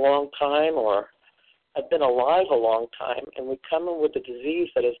program a long time or have been alive a long time, and we come in with a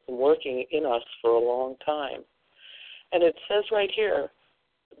disease that has been working in us for a long time. And it says right here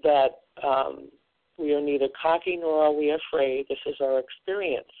that we are neither cocky nor are we afraid. This is our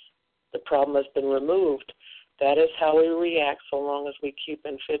experience. The problem has been removed. That is how we react so long as we keep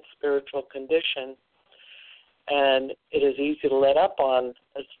in fit spiritual condition. And it is easy to let up on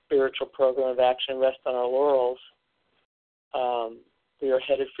a spiritual program of action, rest on our laurels. We are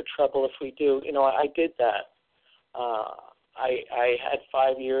headed for trouble if we do. I did that. I had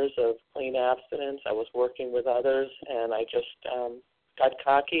 5 years of clean abstinence. I was working with others, and I just got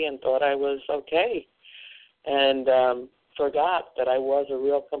cocky and thought I was okay, and forgot that I was a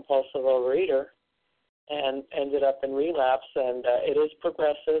real compulsive overeater, and ended up in relapse. And it is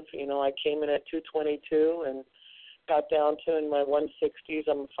progressive. I came in at 222 and got down to in my 160s.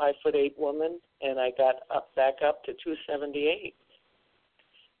 I'm a 5'8" woman, and I got back up to 278.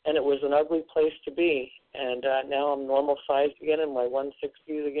 And it was an ugly place to be. And now I'm normal sized again in my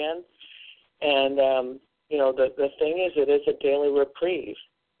 160s again. And, the thing is, it is a daily reprieve,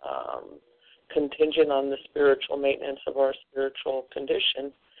 contingent on the spiritual maintenance of our spiritual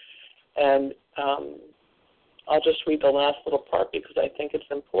condition. And I'll just read the last little part because I think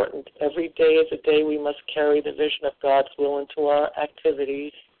it's important. Every day is a day we must carry the vision of God's will into our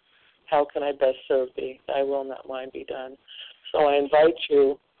activities. How can I best serve thee? Thy will, not mine, be done. So I invite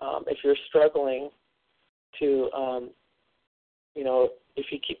you, if you're struggling, to, if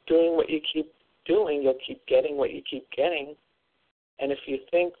you keep doing what you keep doing, you'll keep getting what you keep getting. And if you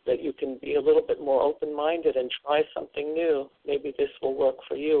think that you can be a little bit more open-minded and try something new, maybe this will work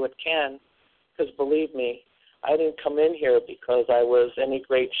for you. It can, because believe me, I didn't come in here because I was any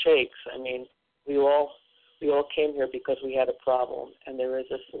great shakes. I mean, we all came here because we had a problem, and there is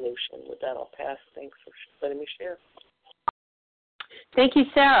a solution. With that, I'll pass. Thanks for letting me share. Thank you,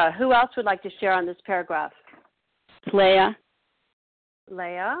 Sarah. Who else would like to share on this paragraph? Leah.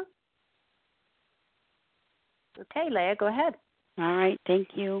 Leah? Okay, Leah, go ahead. All right. Thank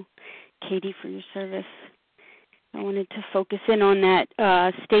you, Katie, for your service. I wanted to focus in on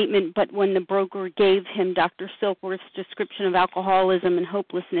that statement, but when the broker gave him Dr. Silkworth's description of alcoholism and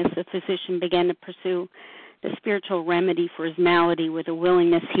hopelessness, the physician began to pursue the spiritual remedy for his malady with a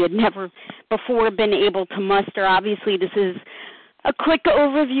willingness he had never before been able to muster. Obviously, this is a quick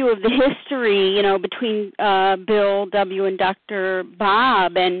overview of the history, between Bill W. and Dr.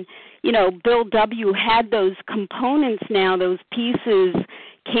 Bob. And, Bill W. had those components now, those pieces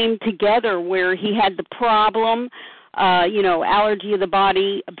came together where he had the problem, allergy of the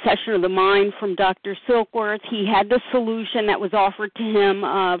body, obsession of the mind from Dr. Silkworth. He had the solution that was offered to him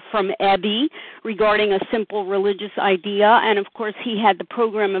from Ebby regarding a simple religious idea. And, of course, he had the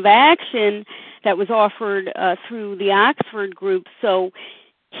program of action that was offered through the Oxford group. So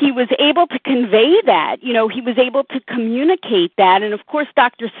he was able to convey that, he was able to communicate that. And, of course,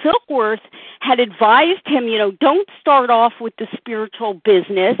 Dr. Silkworth had advised him, don't start off with the spiritual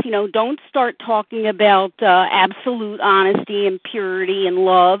business, don't start talking about absolute honesty and purity and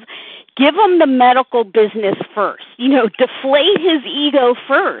love. Give him the medical business first, deflate his ego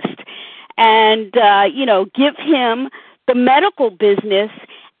first and, give him the medical business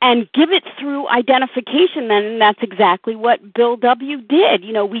and give it through identification then, and that's exactly what Bill W. did.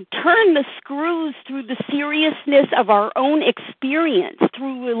 We turn the screws through the seriousness of our own experience,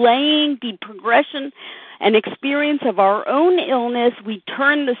 through relaying the progression and experience of our own illness. We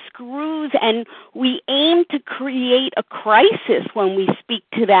turn the screws and we aim to create a crisis when we speak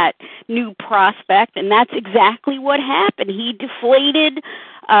to that new prospect, and that's exactly what happened. He deflated,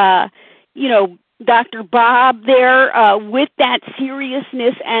 Dr. Bob there with that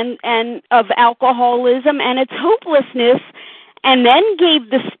seriousness and of alcoholism and its hopelessness, and then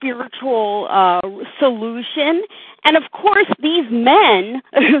gave the spiritual solution. And, of course, these men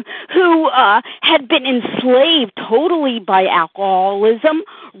who had been enslaved totally by alcoholism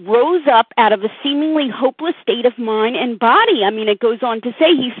rose up out of a seemingly hopeless state of mind and body. I mean, it goes on to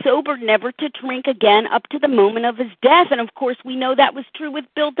say he sobered never to drink again up to the moment of his death. And, of course, we know that was true with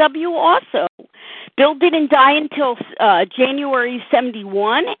Bill W. also. Bill didn't die until January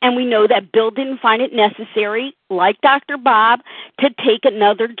 71, and we know that Bill didn't find it necessary, like Dr. Bob, to take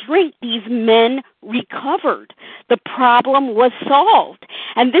another drink. These men recovered. The problem was solved.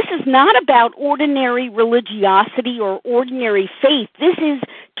 And this is not about ordinary religiosity or ordinary faith. This is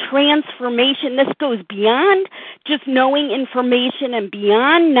transformation. This goes beyond just knowing information and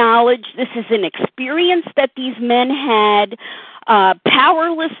beyond knowledge. This is an experience that these men had.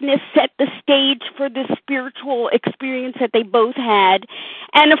 Powerlessness set the stage for this spiritual experience that they both had.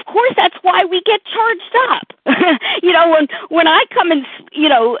 And, of course, that's why we get charged up. When I come and,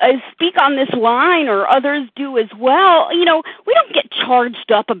 speak on this line, or others do as well, we don't get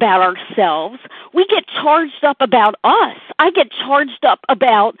charged up about ourselves. We get charged up about us. I get charged up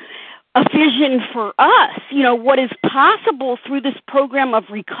about a vision for us, what is possible through this program of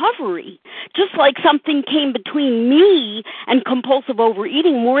recovery. Just like something came between me and compulsive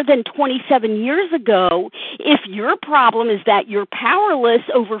overeating more than 27 years ago, if your problem is that you're powerless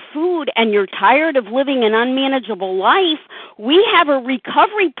over food and you're tired of living an unmanageable life, we have a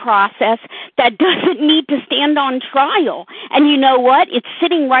recovery process that doesn't need to stand on trial. And you know what? It's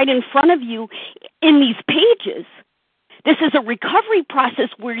sitting right in front of you in these pages. This is a recovery process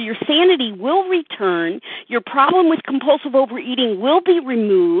where your sanity will return, your problem with compulsive overeating will be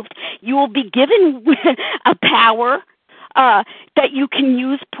removed, you will be given a power that you can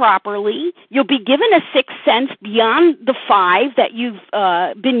use properly, you'll be given a sixth sense beyond the five that you've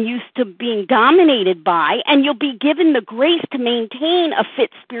been used to being dominated by, and you'll be given the grace to maintain a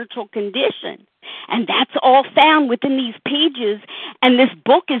fit spiritual condition. And that's all found within these pages, and this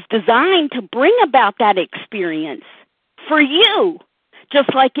book is designed to bring about that experience for you,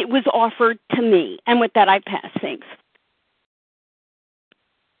 just like it was offered to me. And with that, I pass. Thanks.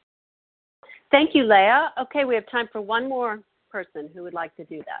 Thank you, Leah. Okay, we have time for one more person who would like to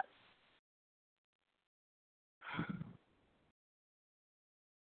do that.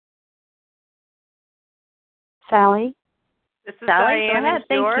 Sally? This is Sally, Diane. go ahead.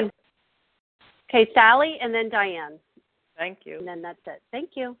 Thank you. Okay, Sally, and then Diane. Thank you. And then that's it.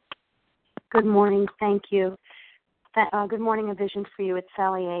 Thank you. Good morning. Thank you. Good morning, A Vision for You. It's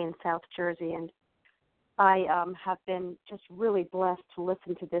Sally A. in South Jersey, and I have been just really blessed to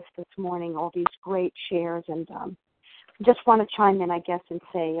listen to this morning, all these great shares, and just want to chime in, I guess, and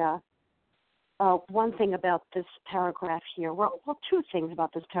say one thing about this paragraph here. Well, two things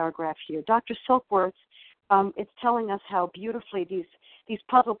about this paragraph here. Dr. Silkworth, it's telling us how beautifully these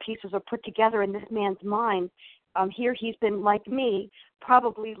puzzle pieces are put together in this man's mind. Here he's been, like me,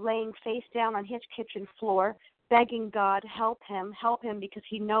 probably laying face down on his kitchen floor, begging God help him because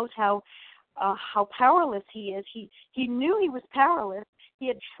he knows how how powerless he is. He knew he was powerless. He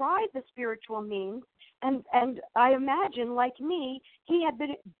had tried the spiritual means, and I imagine, like me, he had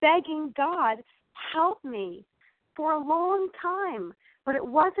been begging God, help me, for a long time. But it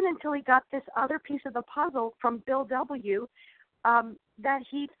wasn't until he got this other piece of the puzzle from Bill W. That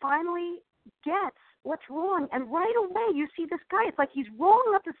he finally gets what's wrong. And right away, you see this guy. It's like he's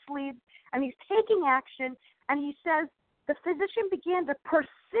rolling up his sleeves, and he's taking action, and he says, the physician began to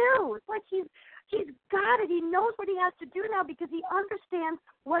pursue. It's like he's got it. He knows what he has to do now because he understands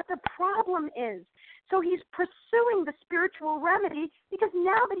what the problem is. So he's pursuing the spiritual remedy because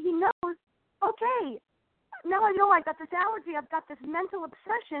now that he knows, okay, now I know I got this allergy, I've got this mental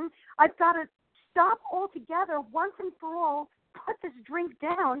obsession, I've got to stop altogether once and for all, put this drink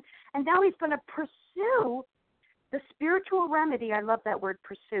down, and now he's going to pursue the spiritual remedy, I love that word,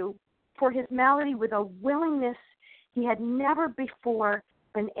 pursue, for his malady with a willingness he had never before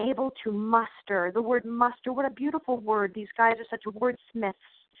been able to muster. The word muster, what a beautiful word. These guys are such wordsmiths.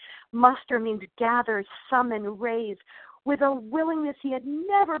 Muster means gather, summon, raise. With a willingness he had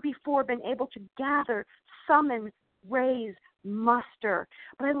never before been able to gather, summon, raise, muster.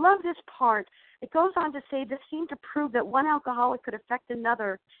 But I love this part. It goes on to say this seemed to prove that one alcoholic could affect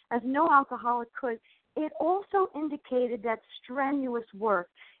another as no alcoholic could. It also indicated that strenuous work.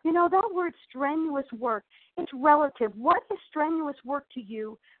 You know, that word strenuous work, it's relative. What is strenuous work to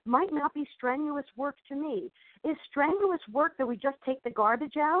you might not be strenuous work to me. Is strenuous work that we just take the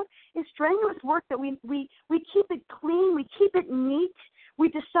garbage out? Is strenuous work that we keep it clean, we keep it neat, we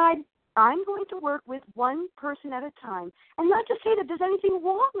decide, I'm going to work with one person at a time. And not to say that there's anything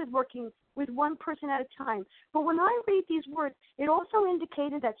wrong with working with one person at a time. But when I read these words, it also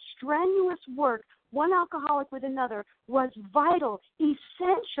indicated that strenuous work, one alcoholic with another, was vital,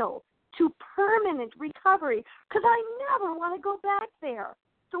 essential to permanent recovery, because I never want to go back there.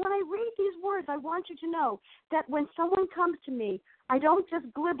 So when I read these words, I want you to know that when someone comes to me, I don't just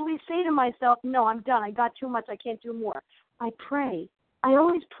glibly say to myself, no, I'm done, I got too much, I can't do more. I pray. I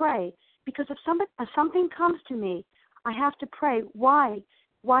always pray, because if something comes to me, I have to pray. Why?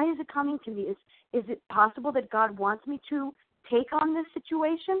 Why is it coming to me? Is it possible that God wants me to take on this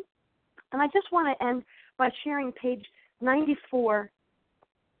situation? And I just want to end by sharing page 94,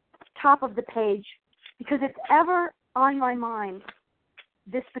 top of the page, because it's ever on my mind,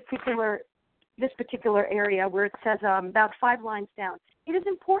 this particular area where it says about 5 lines down. It is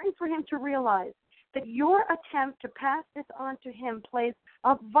important for him to realize that your attempt to pass this on to him plays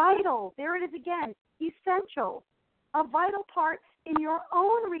a vital, there it is again, essential, a vital part in your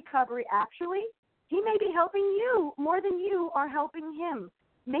own recovery. Actually, he may be helping you more than you are helping him.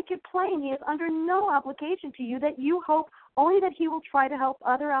 Make it plain, he is under no obligation to you, that you hope only that he will try to help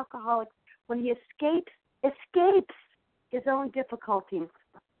other alcoholics when he escapes his own difficulties.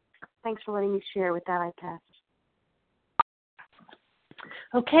 Thanks for letting me share. With that, I pass.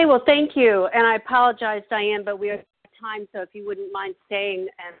 Okay, well, thank you. And I apologize, Diane, but we are out of time, so if you wouldn't mind staying,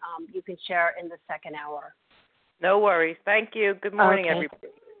 and you can share in the second hour. No worries. Thank you. Good morning, everybody.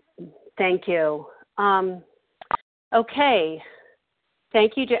 Thank you. Okay.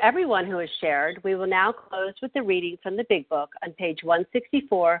 Thank you to everyone who has shared. We will now close with the reading from the Big Book on page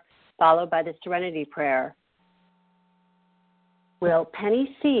 164, followed by the Serenity Prayer. Will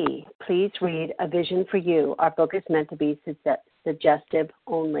Penny C. please read A Vision for You? Our book is meant to be suggestive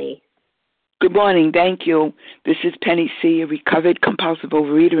only. Good morning. Thank you. This is Penny C., a recovered compulsive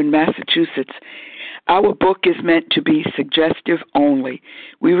overeater in Massachusetts. Our book is meant to be suggestive only.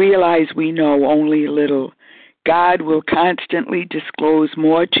 We realize we know only a little. God will constantly disclose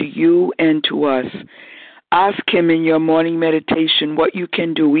more to you and to us. Ask him in your morning meditation what you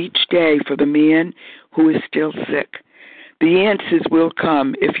can do each day for the man who is still sick. The answers will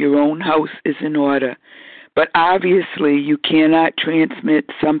come if your own house is in order. But obviously you cannot transmit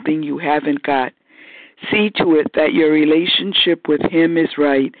something you haven't got. See to it that your relationship with him is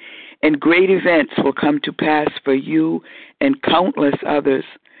right, and great events will come to pass for you and countless others.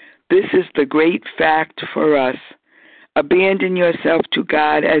 This is the great fact for us. Abandon yourself to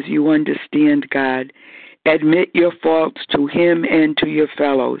God as you understand God. Admit your faults to him and to your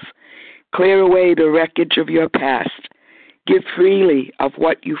fellows. Clear away the wreckage of your past. Give freely of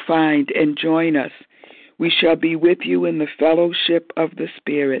what you find and join us. We shall be with you in the fellowship of the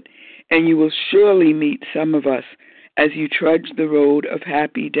Spirit, and you will surely meet some of us as you trudge the road of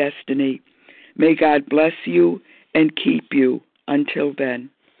happy destiny. May God bless you and keep you until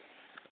then.